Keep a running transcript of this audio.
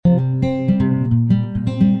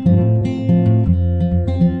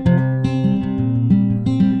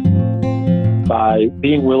by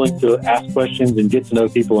being willing to ask questions and get to know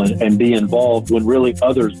people and be involved when really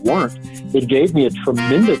others weren't, it gave me a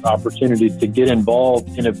tremendous opportunity to get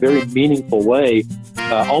involved in a very meaningful way,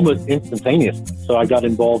 almost instantaneously. So I got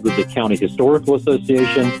involved with the County Historical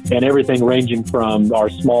Association and everything ranging from our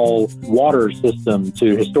small water system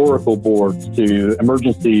to historical boards to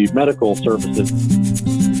emergency medical services.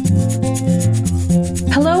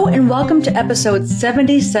 Hello and welcome to episode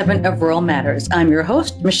 77 of Rural Matters. I'm your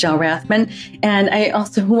host, Michelle Rathman, and I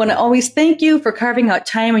also want to always thank you for carving out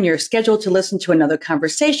time in your schedule to listen to another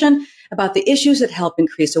conversation about the issues that help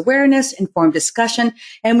increase awareness, inform discussion,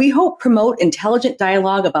 and we hope promote intelligent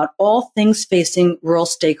dialogue about all things facing rural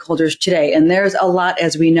stakeholders today. And there's a lot,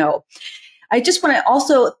 as we know. I just want to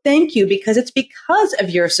also thank you because it's because of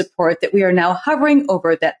your support that we are now hovering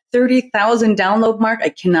over that 30,000 download mark. I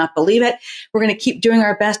cannot believe it. We're going to keep doing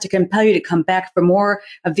our best to compel you to come back for more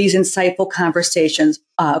of these insightful conversations.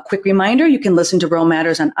 A quick reminder, you can listen to Rural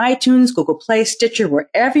Matters on iTunes, Google Play, Stitcher,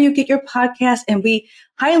 wherever you get your podcasts. And we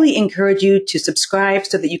highly encourage you to subscribe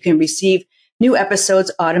so that you can receive new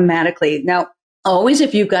episodes automatically. Now, always,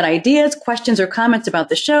 if you've got ideas, questions, or comments about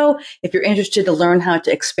the show, if you're interested to learn how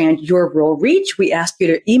to expand your rural reach, we ask you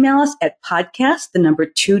to email us at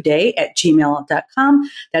podcast2day@gmail.com.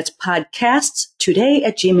 That's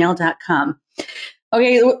podcaststoday@gmail.com.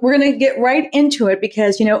 Okay, we're going to get right into it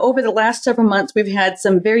because, over the last several months, we've had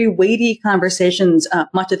some very weighty conversations,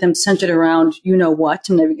 much of them centered around, I'm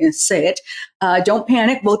never going to say it. Don't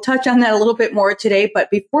panic. We'll touch on that a little bit more today. But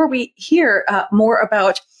before we hear more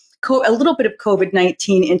about a little bit of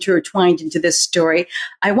COVID-19 intertwined into this story,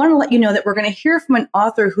 I want to let you know that we're going to hear from an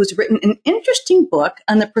author who's written an interesting book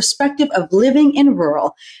on the perspective of living in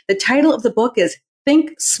rural. The title of the book is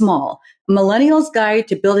Think Small, a Millennial's Guide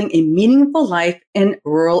to Building a Meaningful Life in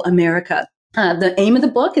Rural America. The aim of the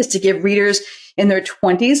book is to give readers in their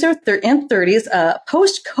 20s and 30s a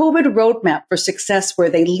post-COVID roadmap for success where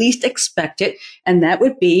they least expect it, and that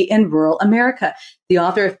would be in rural America. The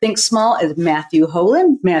author of Think Small is Matthew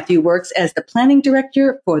Hoagland. Matthew works as the planning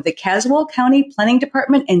director for the Caswell County Planning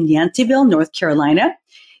Department in Yanceyville, North Carolina.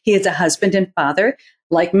 He is a husband and father,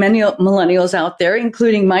 like many millennials out there,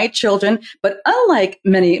 including my children. But unlike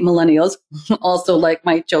many millennials, also like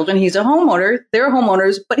my children, he's a homeowner. They're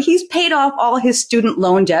homeowners, but he's paid off all his student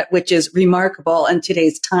loan debt, which is remarkable in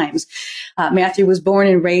today's times. Matthew was born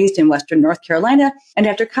and raised in Western North Carolina, and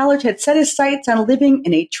after college had set his sights on living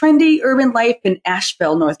in a trendy urban life in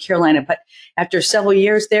Ashville, North Carolina. But after several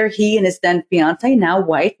years there, he and his then fiance, now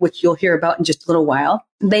wife, which you'll hear about in just a little while,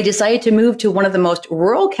 they decided to move to one of the most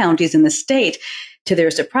rural counties in the state. To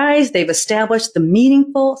their surprise, they've established the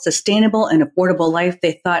meaningful, sustainable, and affordable life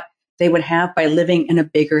they thought they would have by living in a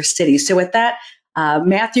bigger city. So with that,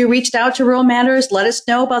 Matthew reached out to Rural Matters, let us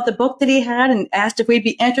know about the book that he had, and asked if we'd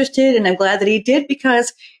be interested. And I'm glad that he did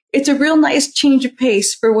because it's a real nice change of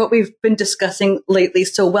pace for what we've been discussing lately.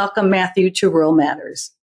 So welcome, Matthew, to Rural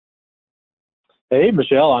Matters. Hey,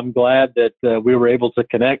 Michelle, I'm glad that we were able to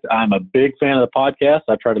connect. I'm a big fan of the podcast.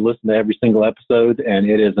 I try to listen to every single episode, and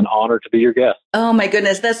it is an honor to be your guest. Oh, my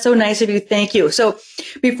goodness. That's so nice of you. Thank you. So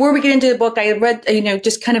before we get into the book, I read,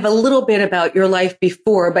 just kind of a little bit about your life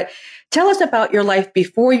before, but tell us about your life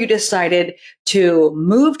before you decided to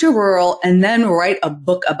move to rural and then write a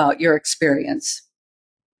book about your experience.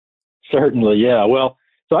 Certainly, yeah. Well,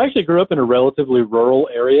 so I actually grew up in a relatively rural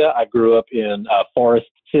area. I grew up in Forest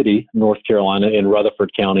City, North Carolina, in Rutherford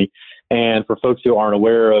County. And for folks who aren't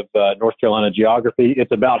aware of North Carolina geography,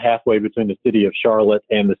 it's about halfway between the city of Charlotte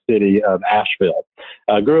and the city of Ashville.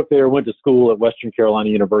 Grew up there, went to school at Western Carolina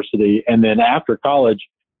University. And then after college,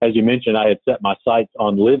 as you mentioned, I had set my sights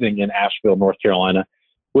on living in Asheville, North Carolina,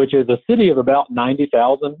 which is a city of about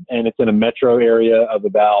 90,000. And it's in a metro area of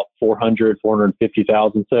about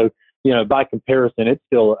 450,000. So, by comparison, it's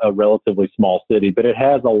still a relatively small city, but it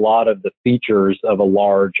has a lot of the features of a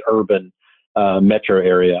large urban metro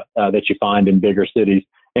area that you find in bigger cities.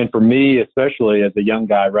 And for me, especially as a young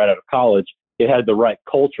guy right out of college, it had the right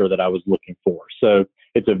culture that I was looking for. So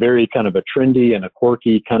it's a very kind of a trendy and a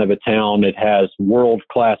quirky kind of a town. It has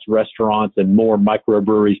world-class restaurants and more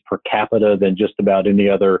microbreweries per capita than just about any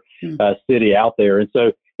other city out there. And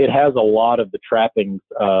so it has a lot of the trappings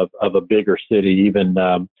of a bigger city, even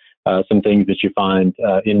some things that you find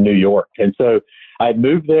in New York. And so I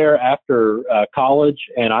moved there after college,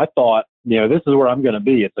 and I thought, this is where I'm going to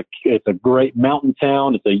be. It's a great mountain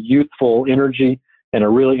town. It's a youthful energy and a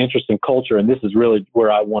really interesting culture, and this is really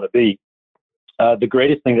where I want to be. The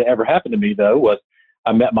greatest thing that ever happened to me, though, was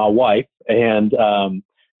I met my wife, and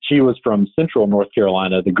she was from central North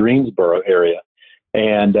Carolina, the Greensboro area.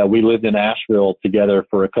 And we lived in Asheville together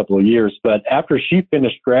for a couple of years. But after she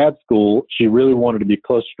finished grad school, she really wanted to be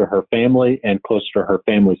closer to her family and closer to her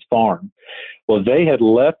family's farm. Well, they had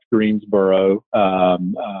left Greensboro a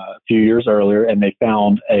few years earlier, and they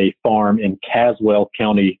found a farm in Caswell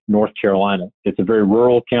County, North Carolina. It's a very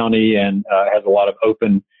rural county and has a lot of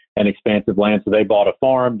open and expansive land. So they bought a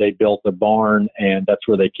farm, they built a barn, and that's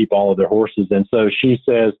where they keep all of their horses. And so she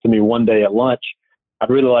says to me one day at lunch, I'd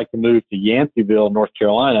really like to move to Yanceyville, North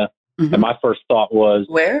Carolina. Mm-hmm. And my first thought was,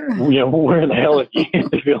 where in the hell is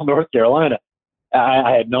Yanceyville, North Carolina?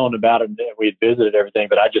 I had known about it and we had visited everything,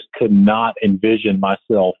 but I just could not envision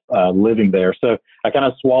myself living there. So I kind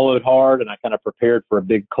of swallowed hard and I kind of prepared for a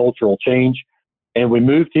big cultural change. And we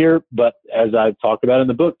moved here. But as I talked about in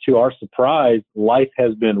the book, to our surprise, life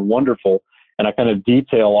has been wonderful. And I kind of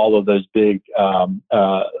detail all of those big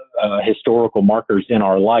historical markers in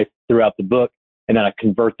our life throughout the book. And then I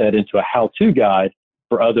convert that into a how-to guide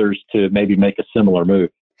for others to maybe make a similar move.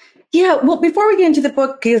 Yeah, well, before we get into the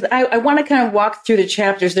book, because I want to kind of walk through the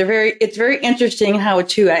chapters. It's very interesting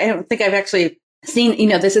how-to. I don't think I've actually seen,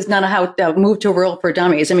 this is not a how to move to rural for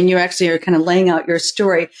dummies. I mean, you actually are kind of laying out your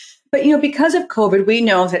story. But, because of COVID, we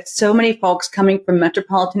know that so many folks coming from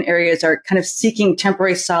metropolitan areas are kind of seeking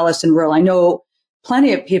temporary solace in rural. I know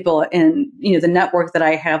plenty of people in, the network that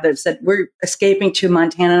I have that said we're escaping to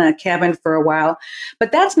Montana in a cabin for a while,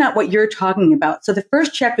 but that's not what you're talking about. So the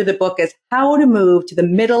first chapter of the book is how to move to the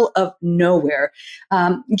middle of nowhere.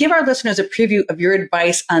 Give our listeners a preview of your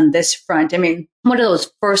advice on this front. I mean, what are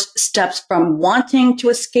those first steps from wanting to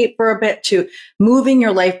escape for a bit to moving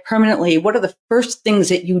your life permanently? What are the first things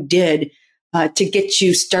that you did to get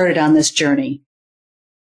you started on this journey?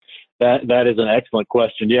 That is an excellent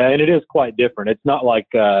question. Yeah, and it is quite different. It's not like,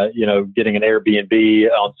 getting an Airbnb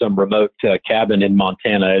on some remote cabin in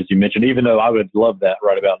Montana, as you mentioned, even though I would love that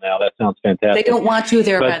right about now. That sounds fantastic. They don't want you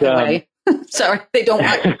there, by the way. Sorry, they don't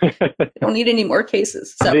want they don't need any more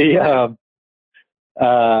cases. So.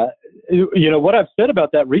 What I've said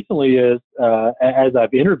about that recently is, as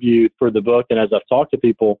I've interviewed for the book and as I've talked to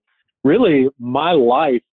people, really my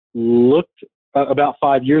life looked, about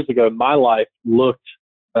 5 years ago, my life looked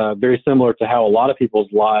very similar to how a lot of people's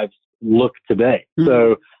lives look today.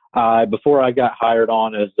 Mm-hmm. So before I got hired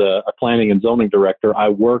on as a planning and zoning director, I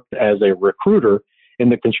worked as a recruiter in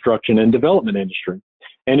the construction and development industry.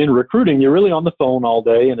 And in recruiting, you're really on the phone all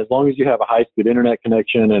day. And as long as you have a high-speed internet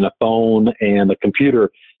connection and a phone and a computer,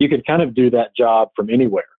 you can kind of do that job from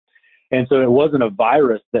anywhere. And so it wasn't a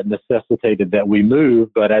virus that necessitated that we move.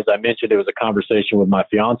 But as I mentioned, it was a conversation with my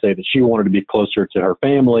fiance that she wanted to be closer to her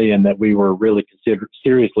family and that we were really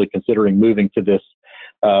seriously considering moving to this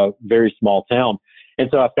very small town. And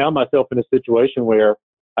so I found myself in a situation where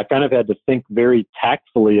I kind of had to think very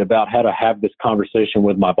tactfully about how to have this conversation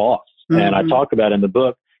with my boss. Mm-hmm. And I talk about in the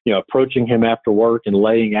book, approaching him after work and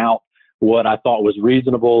laying out what I thought was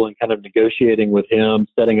reasonable and kind of negotiating with him,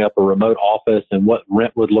 setting up a remote office and what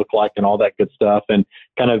rent would look like and all that good stuff, and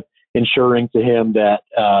kind of ensuring to him that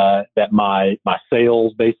that my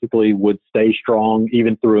sales basically would stay strong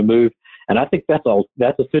even through a move. And I think that's a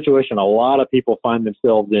situation a lot of people find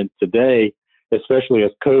themselves in today, especially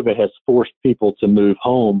as COVID has forced people to move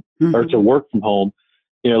home mm-hmm. or to work from home.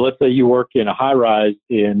 Let's say you work in a high rise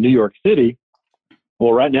in New York City.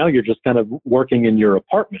 Well, right now you're just kind of working in your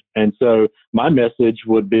apartment. And so my message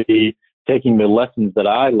would be taking the lessons that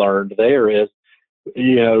I learned there is,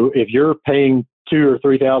 if you're paying $2,000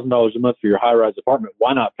 or $3,000 a month for your high-rise apartment,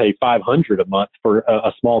 why not pay $500 a month for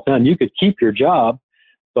a small town? You could keep your job,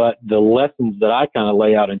 but the lessons that I kind of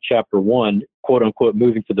lay out in chapter 1, quote unquote,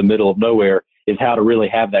 moving to the middle of nowhere, is how to really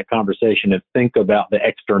have that conversation and think about the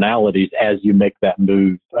externalities as you make that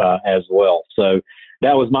move as well. So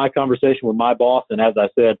that was my conversation with my boss. And as I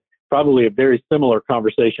said, probably a very similar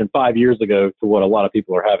conversation 5 years ago to what a lot of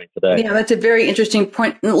people are having today. Yeah, that's a very interesting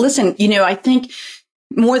point. Listen, I think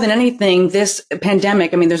more than anything, this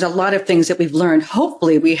pandemic, there's a lot of things that we've learned,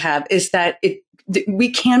 hopefully we have, is that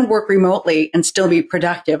we can work remotely and still be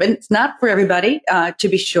productive. And it's not for everybody, to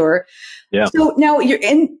be sure. Yeah. So now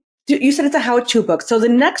you said it's a how-to book. So the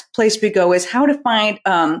next place we go is how to find,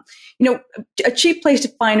 a cheap place to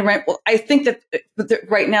find rent. Well, I think that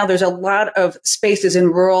right now there's a lot of spaces in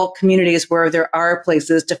rural communities where there are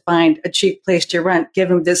places to find a cheap place to rent,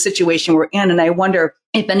 given the situation we're in. And I wonder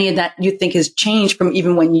if any of that you think has changed from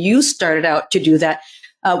even when you started out to do that.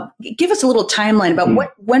 Give us a little timeline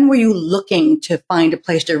about when were you looking to find a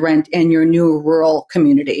place to rent in your new rural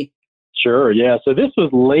community? Sure. Yeah. So this was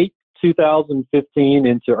late 2015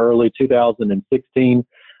 into early 2016.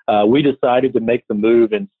 We decided to make the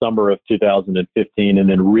move in summer of 2015 and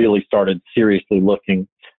then really started seriously looking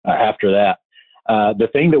after that. The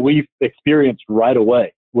thing that we've experienced right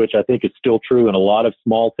away, which I think is still true in a lot of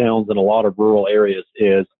small towns and a lot of rural areas,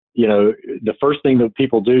 is, the first thing that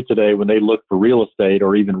people do today when they look for real estate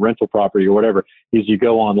or even rental property or whatever is you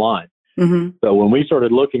go online. Mm-hmm. So when we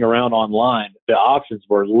started looking around online, the options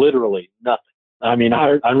were literally nothing. I mean,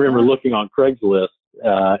 I remember looking on Craigslist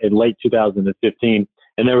in late 2015,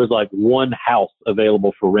 and there was like one house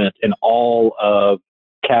available for rent in all of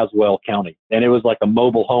Caswell County. And it was like a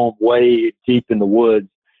mobile home way deep in the woods.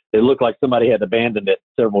 It looked like somebody had abandoned it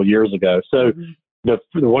several years ago. So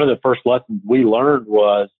one of the first lessons we learned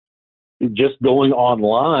was just going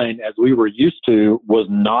online, as we were used to, was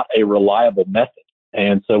not a reliable method.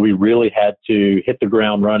 And so we really had to hit the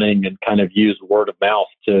ground running and kind of use word of mouth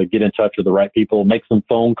to get in touch with the right people, make some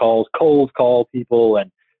phone calls, cold call people,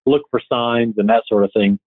 and look for signs and that sort of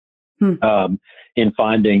thing in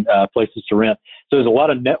finding places to rent. So there's a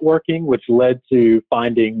lot of networking, which led to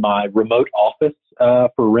finding my remote office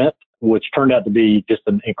for rent, which turned out to be just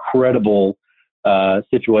an incredible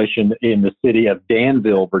situation in the city of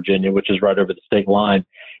Danville, Virginia, which is right over the state line.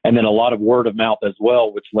 And then a lot of word of mouth as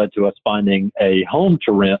well, which led to us finding a home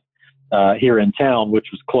to rent here in town, which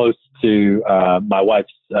was close to my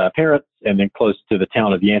wife's parents and then close to the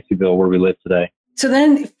town of Yanceyville where we live today. So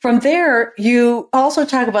then from there, you also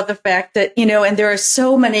talk about the fact that, and there are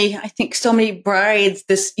so many brides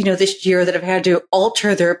this year that have had to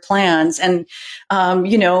alter their plans. And,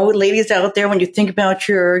 ladies out there, when you think about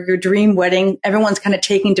your dream wedding, everyone's kind of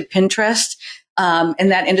taking to Pinterest.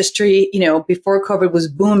 And that industry, before COVID was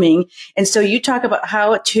booming. And so you talk about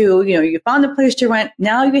how you found a place to rent.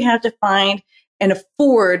 Now you have to find and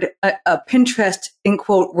afford a Pinterest, in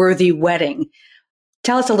quote, worthy wedding.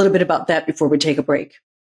 Tell us a little bit about that before we take a break.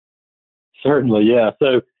 Certainly, yeah.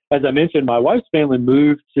 So as I mentioned, my wife's family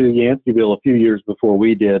moved to Yanceyville a few years before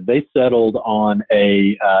we did. They settled on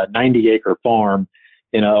a 90-acre farm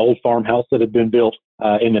in an old farmhouse that had been built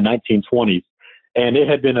in the 1920s. And it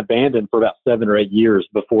had been abandoned for about 7 or 8 years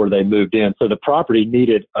before they moved in. So the property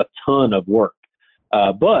needed a ton of work.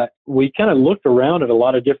 But we kind of looked around at a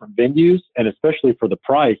lot of different venues, and especially for the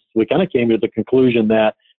price, we kind of came to the conclusion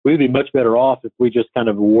that we'd be much better off if we just kind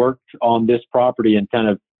of worked on this property and kind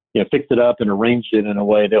of, fixed it up and arranged it in a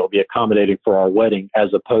way that would be accommodating for our wedding, as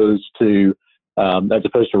opposed to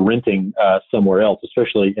renting somewhere else,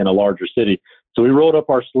 especially in a larger city. So we rolled up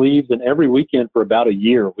our sleeves, and every weekend for about a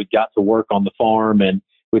year, we got to work on the farm, and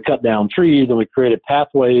we cut down trees, and we created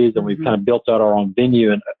pathways, and we've kind of built out our own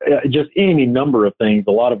venue, and just any number of things,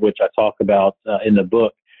 a lot of which I talk about in the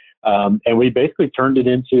book. And we basically turned it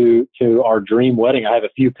into our dream wedding. I have a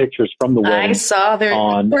few pictures from the wedding. I saw there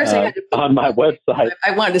on my website.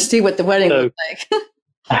 I wanted to see what the wedding looked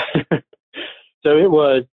like. So it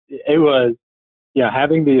was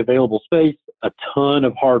having the available space, a ton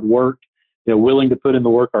of hard work, willing to put in the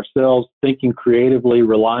work ourselves, thinking creatively,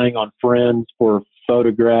 relying on friends for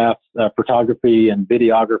photographs, photography, and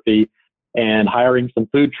videography, and hiring some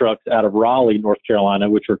food trucks out of Raleigh, North Carolina,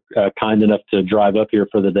 which were kind enough to drive up here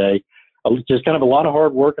for the day. Just kind of a lot of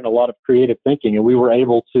hard work and a lot of creative thinking. And we were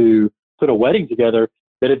able to put a wedding together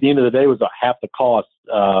that at the end of the day was about half the cost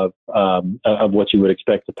of what you would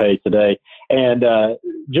expect to pay today. And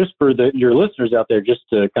just for your listeners out there, just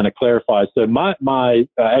to kind of clarify, so my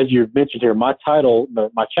as you've mentioned here, my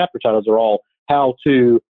chapter titles are all how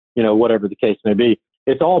to, whatever the case may be.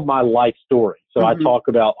 It's all my life story. So I talk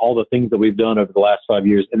about all the things that we've done over the last 5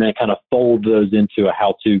 years, and then kind of fold those into a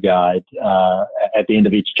how-to guide at the end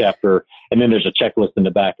of each chapter. And then there's a checklist in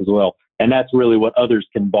the back as well. And that's really what others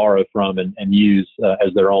can borrow from and use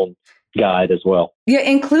as their own guide as well. Yeah,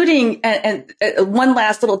 including, and one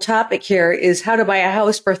last little topic here is how to buy a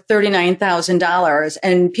house for $39,000.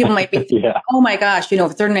 And people might be thinking, oh my gosh, for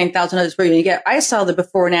 $39,000, where you get, I saw the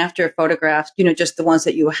before and after photographs, just the ones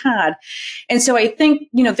that you had. And so I think,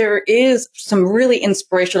 there is some really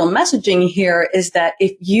inspirational messaging here, is that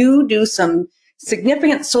if you do some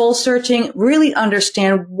significant soul searching, really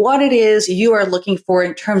understand what it is you are looking for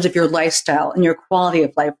in terms of your lifestyle and your quality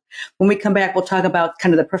of life. When we come back, we'll talk about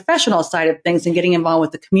kind of the professional side of things and getting involved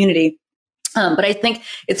with the community. But I think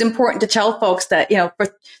it's important to tell folks that,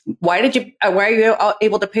 why are you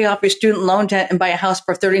able to pay off your student loan debt and buy a house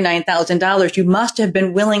for $39,000? You must have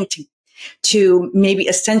been willing to maybe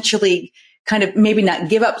essentially kind of maybe not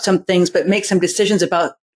give up some things, but make some decisions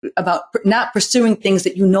about not pursuing things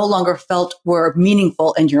that you no longer felt were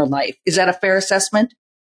meaningful in your life. Is that a fair assessment?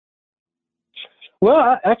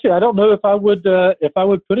 Well, actually, I don't know if I would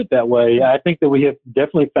put it that way. I think that we have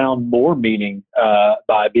definitely found more meaning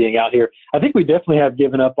by being out here. I think we definitely have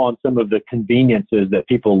given up on some of the conveniences that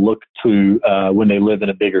people look to when they live in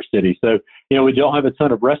a bigger city. So, we don't have a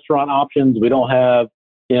ton of restaurant options. We don't have,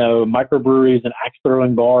 microbreweries and axe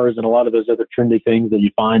throwing bars and a lot of those other trendy things that you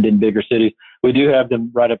find in bigger cities. We do have them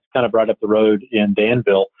right up the road in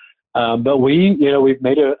Danville. But we've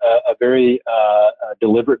made a very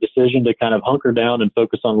deliberate decision to kind of hunker down and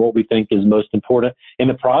focus on what we think is most important. In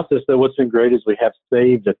the process, though, what's been great is we have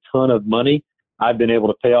saved a ton of money. I've been able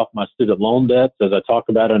to pay off my student loan debts. As I talk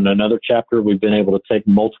about in another chapter, we've been able to take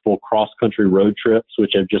multiple cross-country road trips,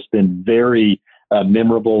 which have just been very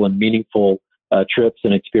memorable and meaningful trips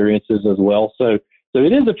and experiences as well. So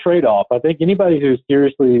it is a trade-off. I think anybody who's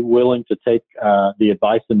seriously willing to take the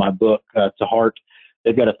advice in my book to heart,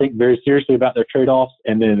 they've got to think very seriously about their trade-offs,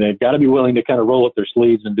 and then they've got to be willing to kind of roll up their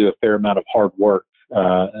sleeves and do a fair amount of hard work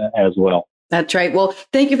as well. That's right. Well,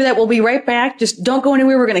 thank you for that. We'll be right back. Just don't go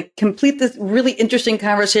anywhere. We're going to complete this really interesting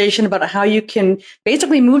conversation about how you can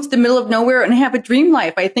basically move to the middle of nowhere and have a dream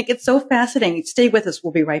life. I think it's so fascinating. Stay with us.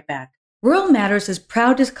 We'll be right back. Rural Matters is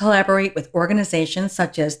proud to collaborate with organizations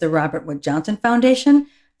such as the Robert Wood Johnson Foundation,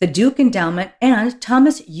 the Duke Endowment, and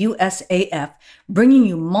Thomas USAF, bringing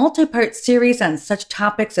you multi-part series on such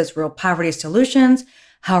topics as rural poverty solutions,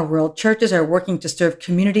 how rural churches are working to serve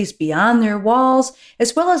communities beyond their walls,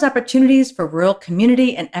 as well as opportunities for rural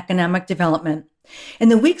community and economic development. In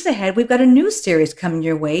the weeks ahead, we've got a new series coming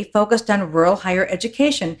your way focused on rural higher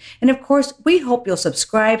education. And of course, we hope you'll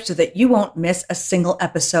subscribe so that you won't miss a single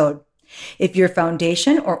episode. If your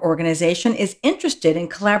foundation or organization is interested in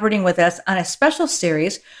collaborating with us on a special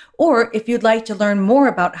series, or if you'd like to learn more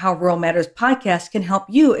about how Rural Matters podcast can help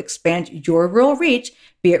you expand your rural reach,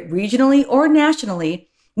 be it regionally or nationally,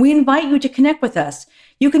 we invite you to connect with us.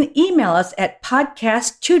 You can email us at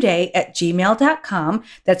podcasttoday@gmail.com.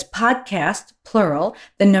 That's podcast, plural,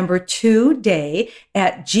 the number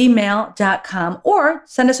 2day@gmail.com, or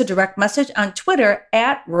send us a direct message on Twitter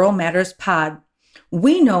 @RuralMattersPod.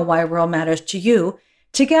 We know why rural matters to you.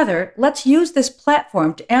 Together, let's use this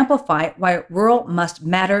platform to amplify why rural must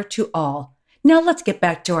matter to all. Now let's get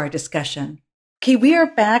back to our discussion. Okay, we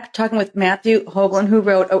are back talking with Matthew Hoagland, who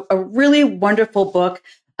wrote a really wonderful book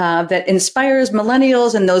that inspires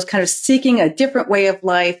millennials and those kind of seeking a different way of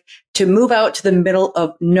life to move out to the middle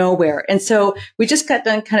of nowhere. And so we just got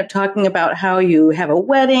done kind of talking about how you have a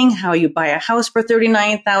wedding, how you buy a house for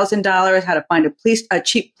 $39,000, how to find a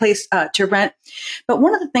cheap place to rent. But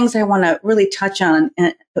one of the things I want to really touch on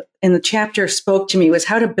in the chapter spoke to me was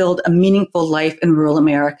how to build a meaningful life in rural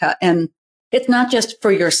America. And it's not just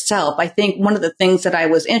for yourself. I think one of the things that I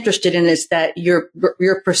was interested in is that your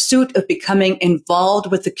pursuit of becoming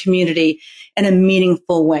involved with the community in a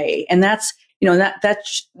meaningful way. And that's,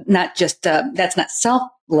 that's not just, that's not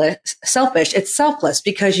selfish. It's selfless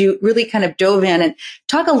because you really kind of dove in. And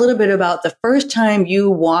talk a little bit about the first time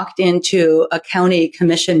you walked into a county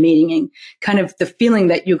commission meeting and kind of the feeling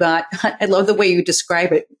that you got. I love the way you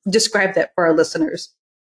describe it. Describe that for our listeners.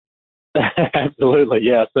 Absolutely.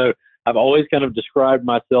 Yeah. So I've always kind of described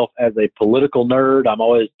myself as a political nerd. I'm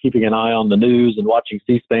always keeping an eye on the news and watching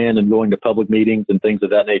C-SPAN and going to public meetings and things of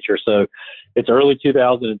that nature. So it's early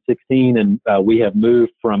 2016, and we have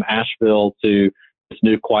moved from Ashville to this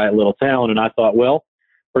new quiet little town. And I thought, well,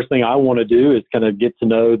 first thing I want to do is kind of get to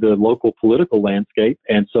know the local political landscape.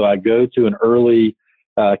 And so I go to an early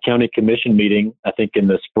county commission meeting, I think in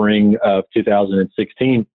the spring of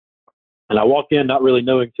 2016. And I walk in not really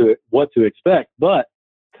knowing what to expect, but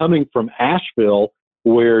coming from Asheville,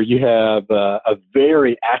 where you have a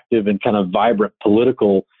very active and kind of vibrant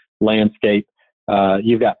political landscape,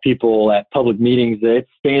 you've got people at public meetings, it's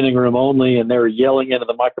standing room only, and they're yelling into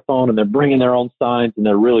the microphone, and they're bringing their own signs, and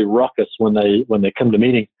they're really ruckus when they come to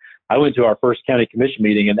meetings. I went to our first county commission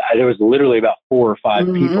meeting, and there was literally about 4 or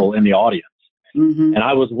 5 people in the audience, and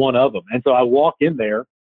I was one of them. And so I walk in there,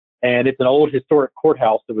 and it's an old historic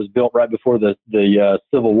courthouse that was built right before the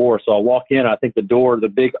Civil War. So I walk in, I think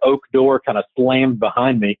the big oak door kind of slammed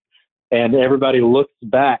behind me, and everybody looks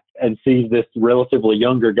back and sees this relatively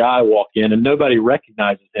younger guy walk in, and nobody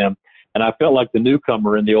recognizes him. And I felt like the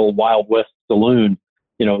newcomer in the old Wild West saloon,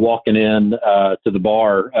 walking in to the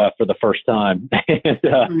bar for the first time. And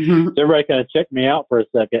so everybody kind of checked me out for a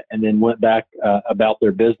second and then went back about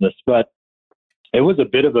their business. But it was a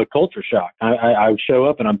bit of a culture shock. I show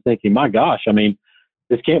up and I'm thinking, my gosh, I mean,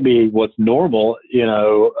 this can't be what's normal.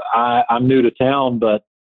 I'm new to town, but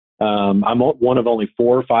I'm one of only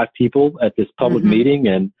 4 or 5 people at this public meeting,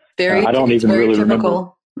 and I don't even really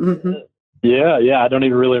remember. Yeah. I don't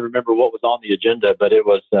even really remember what was on the agenda, but it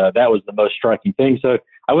was that was the most striking thing. So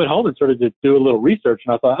I went home and started to do a little research,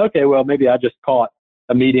 and I thought, okay, well, maybe I just caught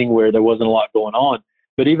a meeting where there wasn't a lot going on.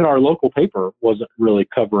 But even our local paper wasn't really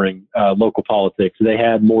covering local politics. They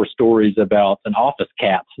had more stories about an office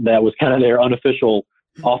cat that was kind of their unofficial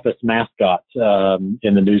office mascot in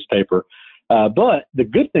the newspaper. But the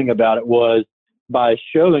good thing about it was by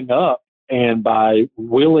showing up and by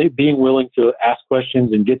being willing to ask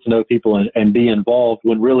questions and get to know people and be involved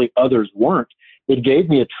when really others weren't, it gave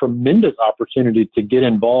me a tremendous opportunity to get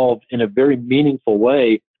involved in a very meaningful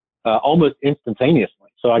way, almost instantaneously.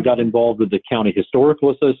 So I got involved with the County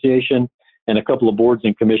Historical Association and a couple of boards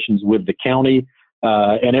and commissions with the county,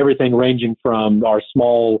 and everything ranging from our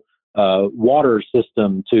small water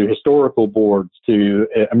system to historical boards to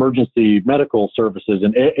emergency medical services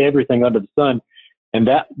and everything under the sun. And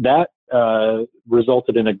that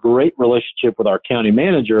resulted in a great relationship with our county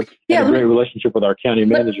manager. Yeah, and a great relationship with our county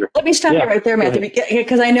manager. Let me stop you right there, Matthew,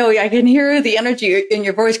 because I know I can hear the energy in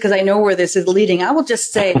your voice because I know where this is leading. I will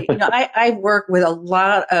just say, I work with a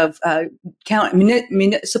lot of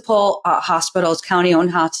municipal hospitals,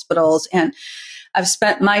 county-owned hospitals, and I've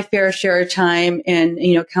spent my fair share of time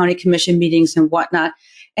in, county commission meetings and whatnot.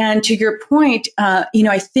 And to your point,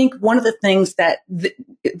 I think one of the things that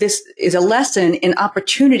this is a lesson in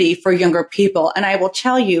opportunity for younger people. And I will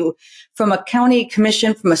tell you, from a county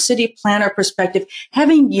commission, from a city planner perspective,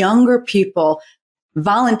 having younger people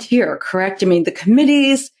volunteer, correct? I mean, the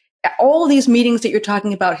committees, all these meetings that you're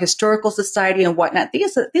talking about, historical society and whatnot,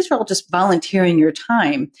 these are all just volunteering your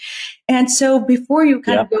time. And so before you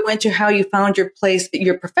kind of go into how you found your place,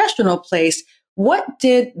 your professional place, what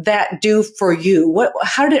did that do for you?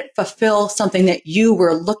 How did it fulfill something that you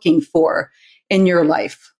were looking for in your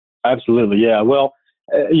life? Absolutely. Yeah. Well,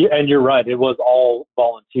 and you're right. It was all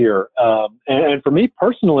volunteer. And for me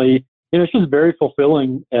personally, it's just very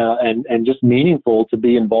fulfilling and just meaningful to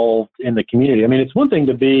be involved in the community. I mean, it's one thing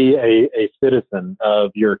to be a citizen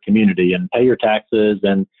of your community and pay your taxes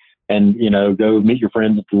and go meet your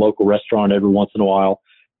friends at the local restaurant every once in a while.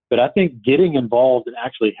 But I think getting involved and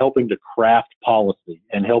actually helping to craft policy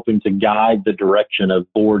and helping to guide the direction of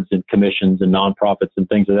boards and commissions and nonprofits and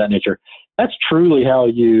things of that nature, that's truly how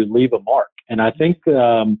you leave a mark. And I think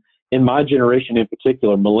in my generation in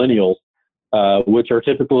particular, millennials, which are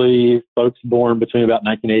typically folks born between about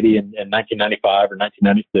 1980 and 1995 or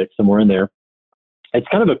 1996, somewhere in there, it's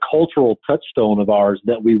kind of a cultural touchstone of ours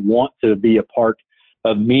that we want to be a part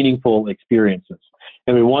of meaningful experiences.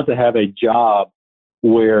 And we want to have a job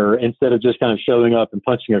where instead of just kind of showing up and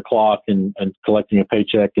punching a clock and collecting a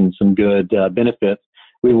paycheck and some good benefits,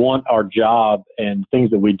 we want our job and things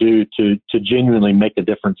that we do to genuinely make a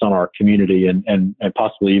difference on our community and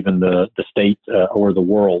possibly even the state or the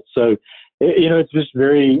world. So, it's just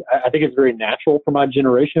I think it's very natural for my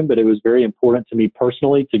generation, but it was very important to me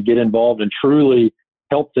personally to get involved and truly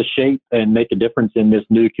help to shape and make a difference in this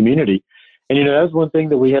new community. And, that was one thing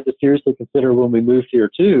that we had to seriously consider when we moved here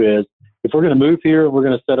too, is if we're going to move here and we're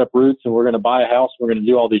going to set up roots and we're going to buy a house, we're going to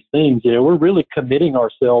do all these things, we're really committing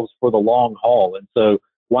ourselves for the long haul. And so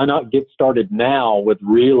why not get started now with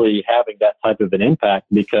really having that type of an impact?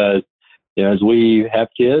 Because, as we have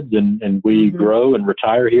kids and we grow and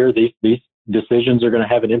retire here, these decisions are going to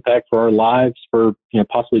have an impact for our lives for,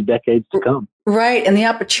 possibly decades to come. Right. And the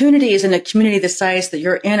opportunities in a community the size that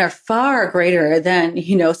you're in are far greater than,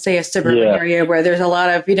 say a suburban area where there's a lot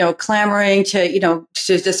of, clamoring to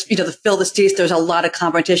just, to fill the seats. There's a lot of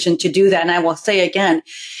competition to do that. And I will say again,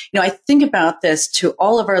 I think about this to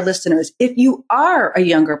all of our listeners. If you are a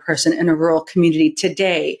younger person in a rural community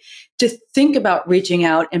today, to think about reaching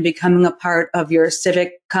out and becoming a part of your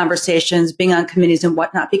civic conversations, being on committees and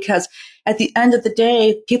whatnot, because at the end of the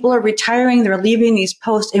day, people are retiring, they're leaving these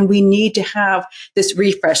posts, and we need to have this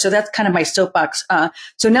refresh. So that's kind of my soapbox.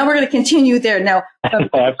 So now we're going to continue there. Now,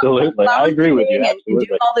 absolutely, I agree with you. Absolutely,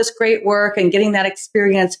 doing all this great work and getting that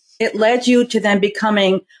experience, it led you to then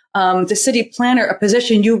becoming the city planner, a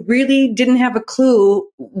position you really didn't have a clue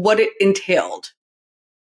what it entailed.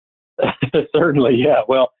 Certainly, yeah.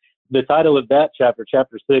 Well, the title of that chapter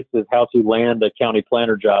 6, is How to Land a County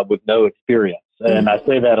Planner Job with No Experience. And I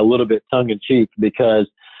say that a little bit tongue-in-cheek because,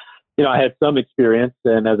 I had some experience.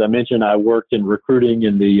 And as I mentioned, I worked in recruiting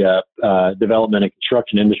in the development and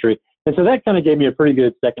construction industry. And so that kind of gave me a pretty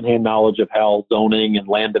good secondhand knowledge of how zoning and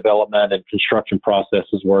land development and construction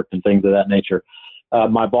processes work and things of that nature.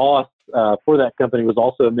 My boss for that company was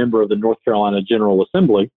also a member of the North Carolina General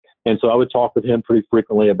Assembly. And so I would talk with him pretty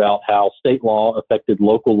frequently about how state law affected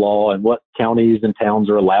local law and what counties and towns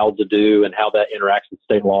are allowed to do and how that interacts with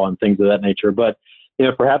state law and things of that nature. But,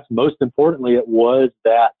 perhaps most importantly, it was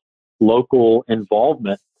that local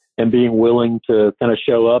involvement and being willing to kind of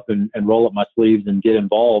show up and roll up my sleeves and get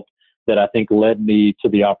involved that I think led me to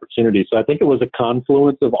the opportunity. So I think it was a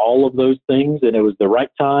confluence of all of those things, and it was the right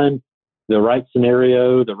time, the right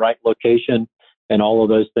scenario, the right location, and all of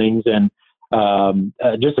those things. And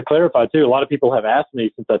just to clarify too, a lot of people have asked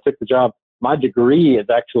me since I took the job, my degree is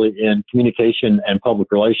actually in communication and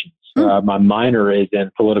public relations. My minor is in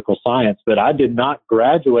political science, but I did not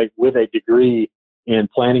graduate with a degree in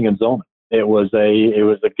planning and zoning. It was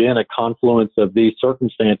again a confluence of these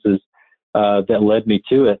circumstances that led me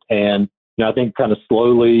to it. And I think kind of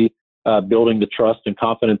slowly building the trust and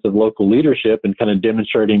confidence of local leadership and kind of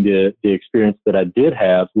demonstrating the experience that I did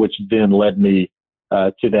have, which then led me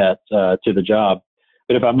to the job.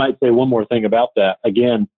 But if I might say one more thing about that,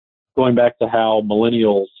 again, going back to how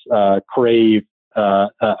millennials crave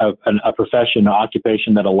a profession, an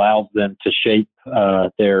occupation that allows them to shape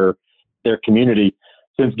their community.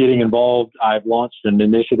 Since getting involved, I've launched an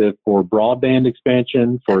initiative for broadband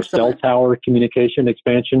expansion, for cell tower communication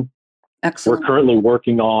expansion. Excellent. We're currently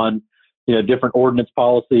working on, different ordinance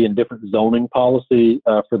policy and different zoning policy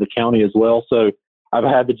for the county as well. So I've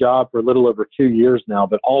had the job for a little over 2 years now,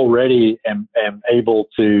 but already am able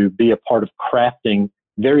to be a part of crafting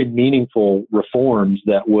very meaningful reforms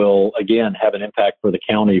that will, again, have an impact for the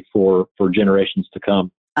county for generations to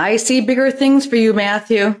come. I see bigger things for you,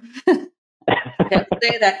 Matthew. I have to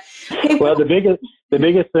say that. Hey, well, the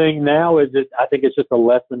biggest thing now is that I think it's just a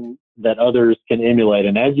lesson that others can emulate.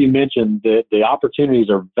 And as you mentioned, the opportunities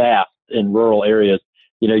are vast in rural areas.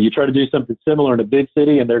 You try to do something similar in a big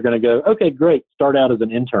city and they're going to go, okay, great, start out as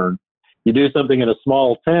an intern. You do something in a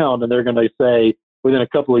small town and they're going to say, within a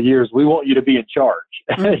couple of years, we want you to be in charge.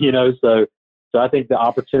 So I think the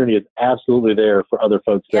opportunity is absolutely there for other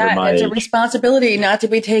folks that are my age. It's a responsibility not to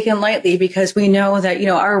be taken lightly, because we know that,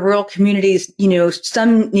 our rural communities,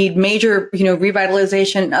 some need major,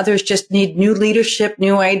 revitalization. Others just need new leadership,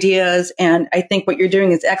 new ideas. And I think what you're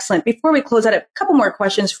doing is excellent. Before we close out, a couple more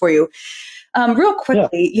questions for you. Real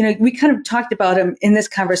quickly, we kind of talked about them in this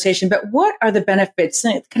conversation, but what are the benefits,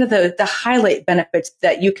 kind of the highlight benefits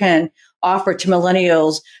that you can offer to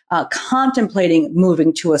millennials contemplating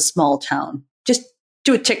moving to a small town? Just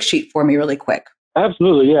do a tick sheet for me really quick.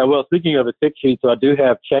 Absolutely. Yeah. Well, speaking of a tick sheet, so I do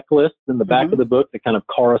have checklists in the back of the book that kind of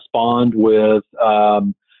correspond with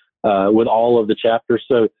all of the chapters.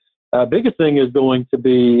 So biggest thing is going to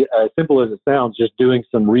be, as simple as it sounds, just doing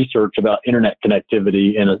some research about internet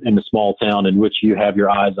connectivity in a small town in which you have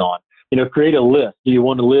your eyes on. Create a list. Do you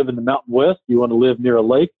want to live in the Mountain West? Do you want to live near a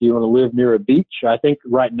lake? Do you want to live near a beach? I think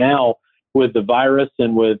right now with the virus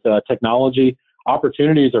and with technology,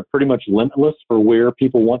 opportunities are pretty much limitless for where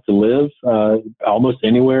people want to live, almost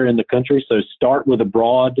anywhere in the country. So start with a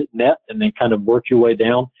broad net and then kind of work your way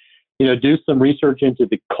down. Do some research into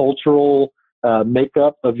the cultural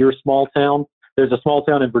makeup of your small town. There's a small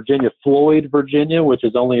town in Virginia, Floyd, Virginia, which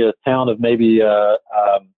is only a town of maybe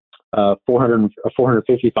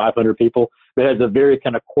 450, 500 people, but has a very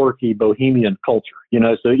kind of quirky bohemian culture.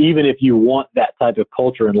 So even if you want that type of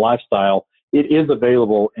culture and lifestyle, it is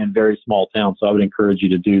available in very small towns. So I would encourage you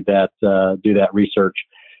to do that research.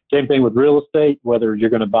 Same thing with real estate, whether you're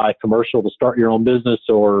going to buy commercial to start your own business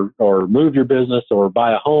or move your business or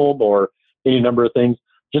buy a home or any number of things.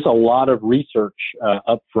 Just a lot of research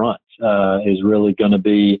up front is really going to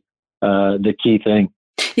be the key thing.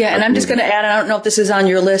 Yeah, and I'm just going to add, I don't know if this is on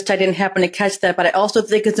your list. I didn't happen to catch that, but I also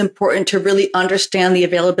think it's important to really understand the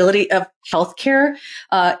availability of healthcare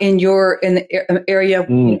in the area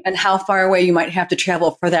and how far away you might have to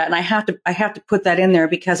travel for that. And I have to put that in there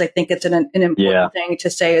because I think it's an important thing to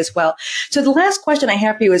say as well. So the last question I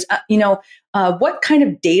have for you is, what kind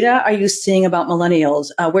of data are you seeing about millennials?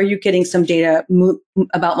 Where are you getting some data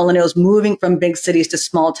about millennials moving from big cities to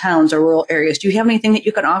small towns or rural areas? Do you have anything that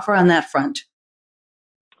you can offer on that front?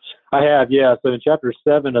 I have, yeah. So in chapter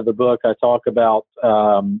 7 of the book, I talk about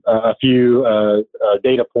a few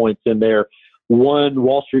data points in there. One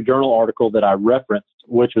Wall Street Journal article that I referenced,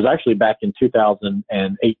 which was actually back in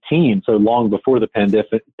 2018, so long before the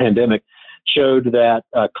pandemic, showed that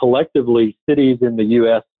collectively cities in the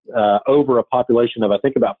U.S. Over a population of, I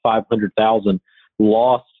think, about 500,000,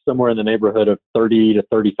 lost somewhere in the neighborhood of 30 to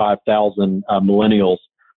 35,000 millennials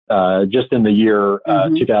just in the year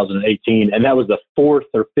 2018. And that was the 4th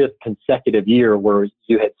or 5th consecutive year where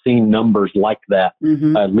you had seen numbers like that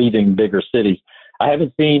leaving bigger cities. I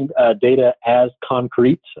haven't seen data as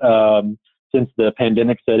concrete since the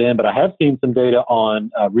pandemic set in, but I have seen some data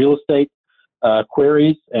on real estate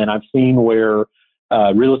queries, and I've seen where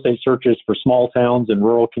real estate searches for small towns and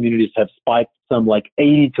rural communities have spiked some like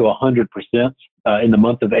 80 to 100% in the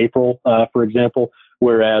month of April, for example,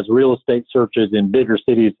 whereas real estate searches in bigger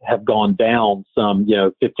cities have gone down some,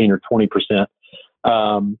 15 or 20%.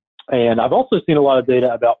 And I've also seen a lot of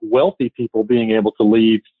data about wealthy people being able to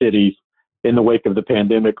leave cities in the wake of the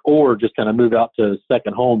pandemic or just kind of move out to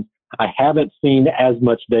second homes. I haven't seen as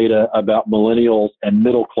much data about millennials and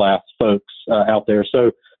middle class folks out there.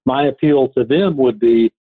 So my appeal to them would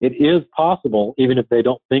be, it is possible, even if they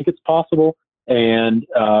don't think it's possible. And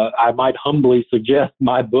I might humbly suggest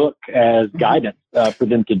my book as guidance for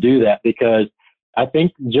them to do that, because I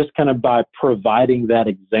think just kind of by providing that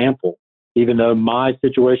example, even though my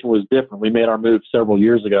situation was different, we made our move several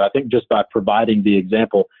years ago. I think just by providing the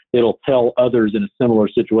example, it'll tell others in a similar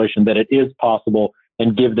situation that it is possible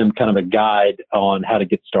and give them kind of a guide on how to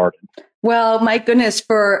get started. Well, my goodness,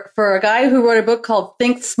 for a guy who wrote a book called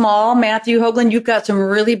Think Small, Matthew Hoagland, you've got some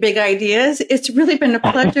really big ideas. It's really been a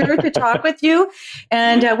pleasure to talk with you.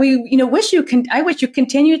 And I wish you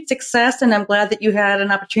continued success. And I'm glad that you had an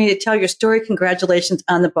opportunity to tell your story. Congratulations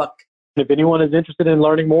on the book. If anyone is interested in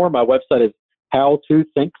learning more, my website is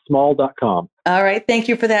howtothinksmall.com. All right. Thank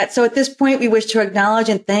you for that. So at this point, we wish to acknowledge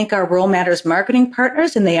and thank our Rural Matters marketing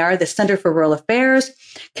partners, and they are the Center for Rural Affairs,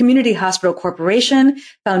 Community Hospital Corporation,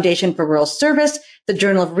 Foundation for Rural Service, the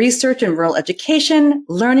Journal of Research and Rural Education,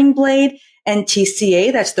 Learning Blade,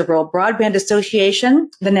 NTCA, that's the Rural Broadband Association,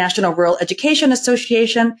 the National Rural Education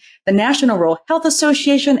Association, the National Rural Health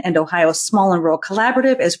Association, and Ohio Small and Rural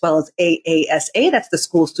Collaborative, as well as AASA, that's the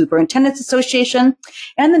School Superintendents Association,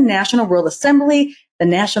 and the National Rural Assembly, the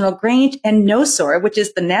National Grange, and NOSOR, which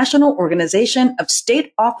is the National Organization of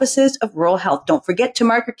State Offices of Rural Health. Don't forget to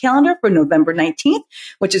mark your calendar for November 19th,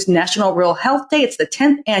 which is National Rural Health Day. It's the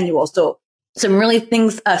 10th annual. So some really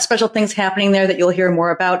special things happening there that you'll hear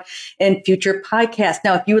more about in future podcasts.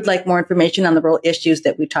 Now, if you would like more information on the rural issues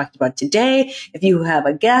that we talked about today, if you have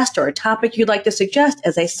a guest or a topic you'd like to suggest,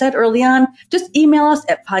 as I said early on, just email us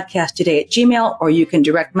at podcasttoday@gmail.com, or you can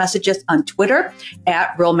direct message us on Twitter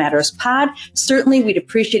at Rural Matters Pod. Certainly, we'd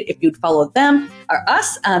appreciate if you'd follow them or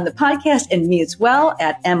us on the podcast, and me as well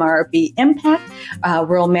at MRB Impact.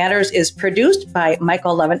 Rural Matters is produced by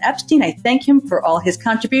Michael Levin Epstein. I thank him for all his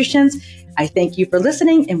contributions. I thank you for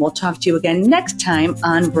listening, and we'll talk to you again next time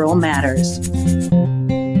on Rural Matters.